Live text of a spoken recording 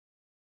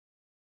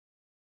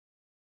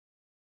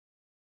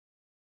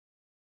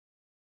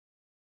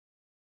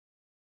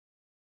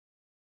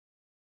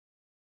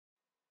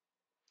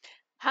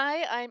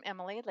Hi, I'm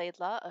Emily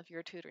Laidlaw of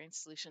Your Tutoring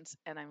Solutions,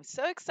 and I'm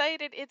so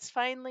excited it's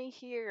finally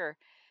here.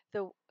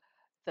 The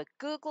the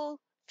Google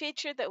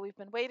feature that we've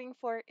been waiting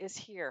for is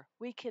here.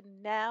 We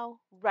can now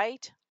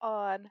write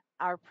on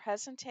our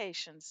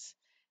presentations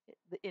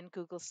in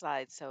Google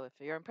Slides. So if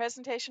you're in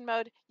presentation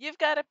mode, you've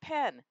got a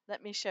pen.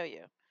 Let me show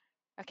you.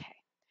 Okay.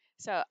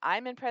 So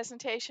I'm in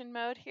presentation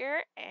mode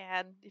here,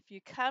 and if you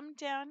come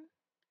down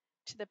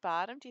to the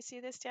bottom, do you see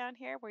this down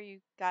here where you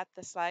got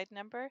the slide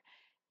number?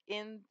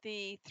 In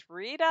the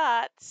three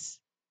dots,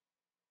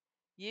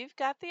 you've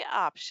got the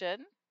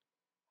option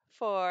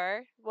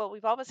for, well,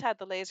 we've always had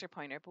the laser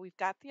pointer, but we've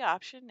got the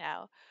option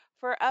now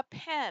for a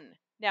pen.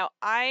 Now,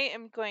 I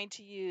am going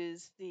to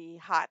use the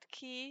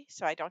hotkey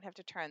so I don't have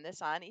to turn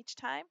this on each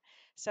time.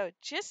 So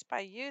just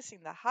by using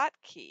the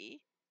hotkey,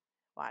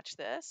 watch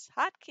this,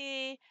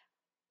 hotkey,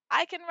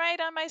 I can write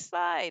on my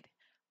slide.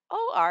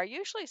 OR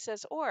usually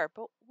says or,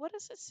 but what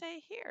does it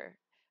say here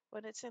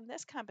when it's in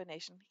this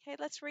combination? Okay,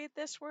 let's read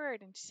this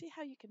word and see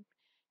how you can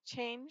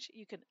change.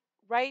 You can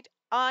write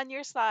on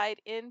your slide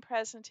in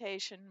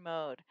presentation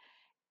mode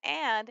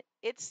and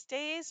it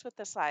stays with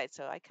the slide.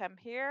 So I come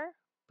here,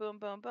 boom,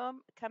 boom,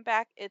 boom, come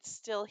back, it's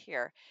still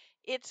here.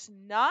 It's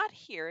not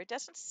here, it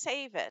doesn't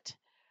save it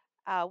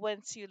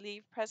once you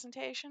leave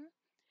presentation,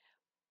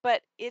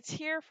 but it's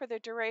here for the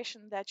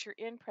duration that you're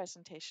in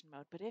presentation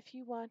mode. But if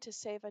you want to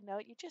save a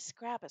note, you just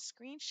grab a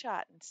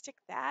screenshot and stick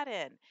that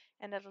in,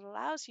 and it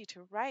allows you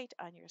to write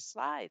on your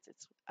slides.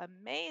 It's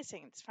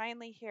amazing. It's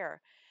finally here.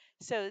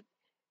 So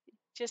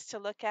just to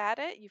look at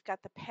it, you've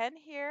got the pen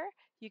here.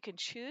 You can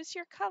choose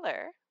your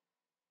color.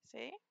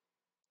 See?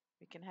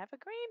 We can have a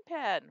green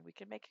pen. We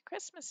can make it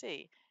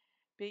Christmassy.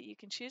 But you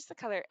can choose the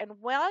color. And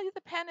while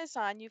the pen is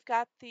on, you've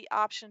got the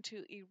option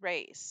to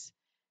erase.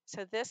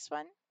 So this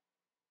one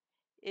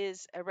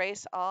is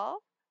erase all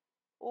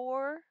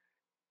or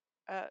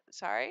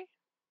sorry.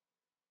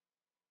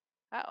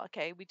 Oh,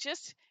 okay.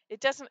 It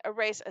doesn't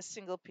erase a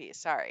single piece.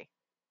 Sorry.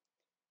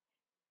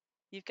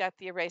 You've got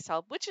the erase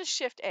all, which is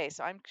Shift A.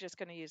 So I'm just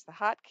going to use the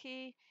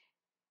hotkey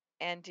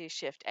and do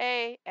Shift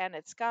A, and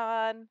it's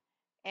gone.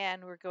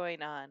 And we're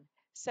going on.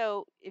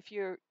 So if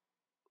you're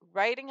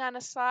writing on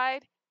a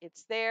slide,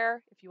 it's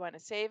there. If you want to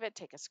save it,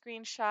 take a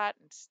screenshot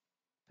and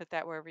put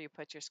that wherever you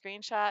put your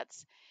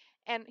screenshots.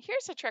 And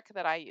here's a trick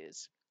that I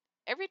use.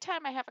 Every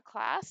time I have a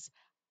class,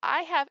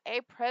 I have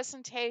a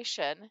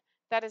presentation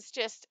that is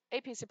just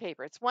a piece of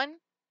paper. It's one,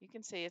 you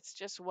can see it's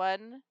just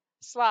one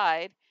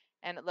slide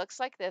and it looks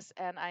like this,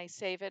 and I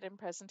save it in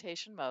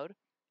presentation mode.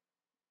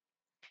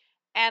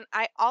 And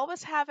I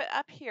always have it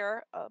up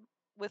here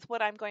with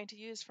what I'm going to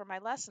use for my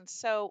lessons.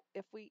 So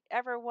if we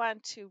ever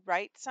want to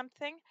write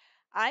something,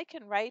 I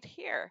can write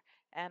here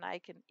and I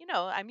can,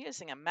 I'm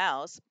using a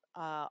mouse,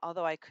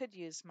 although I could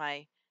use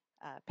my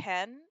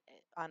pen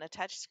on a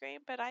touch screen,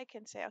 but I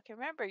can say, okay,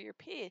 remember your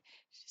P,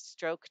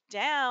 stroke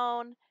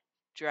down,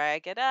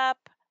 drag it up,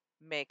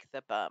 make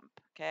the bump,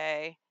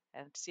 okay?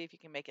 And see if you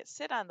can make it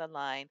sit on the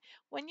line.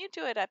 When you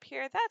do it up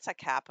here, that's a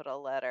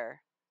capital letter,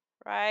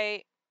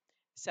 right?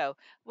 So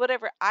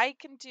whatever, I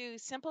can do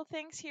simple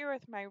things here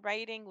with my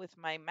writing with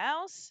my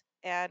mouse.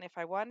 And if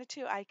I wanted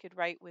to, I could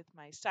write with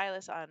my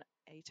stylus on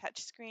a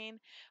touch screen.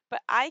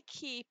 But I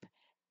keep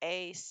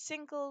a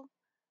single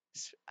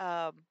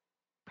um,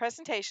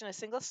 presentation, a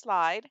single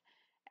slide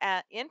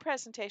in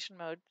presentation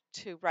mode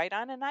to write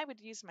on. And I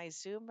would use my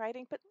Zoom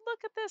writing. But look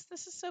at this.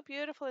 This is so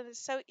beautiful and it's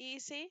so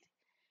easy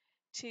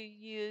to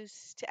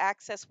use to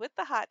access with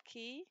the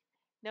hotkey.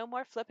 No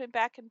more flipping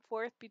back and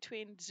forth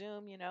between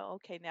Zoom,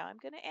 okay, now I'm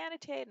going to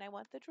annotate and I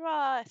want the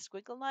draw. A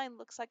squiggle line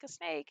looks like a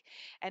snake.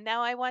 And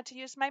now I want to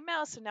use my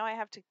mouse. And now I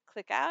have to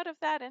click out of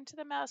that into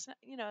the mouse.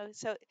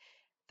 So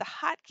the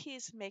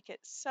hotkeys make it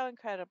so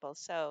incredible.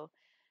 So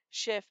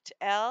Shift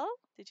L,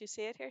 did you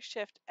see it here?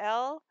 Shift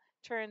L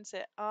turns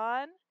it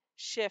on.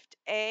 Shift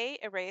A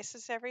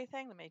erases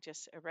everything. Let me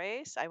just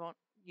erase. I won't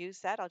use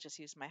that. I'll just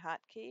use my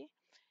hotkey.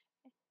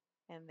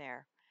 And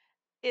there.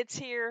 It's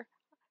here.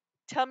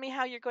 Tell me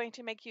how you're going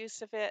to make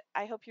use of it.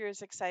 I hope you're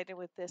as excited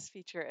with this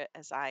feature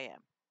as I am.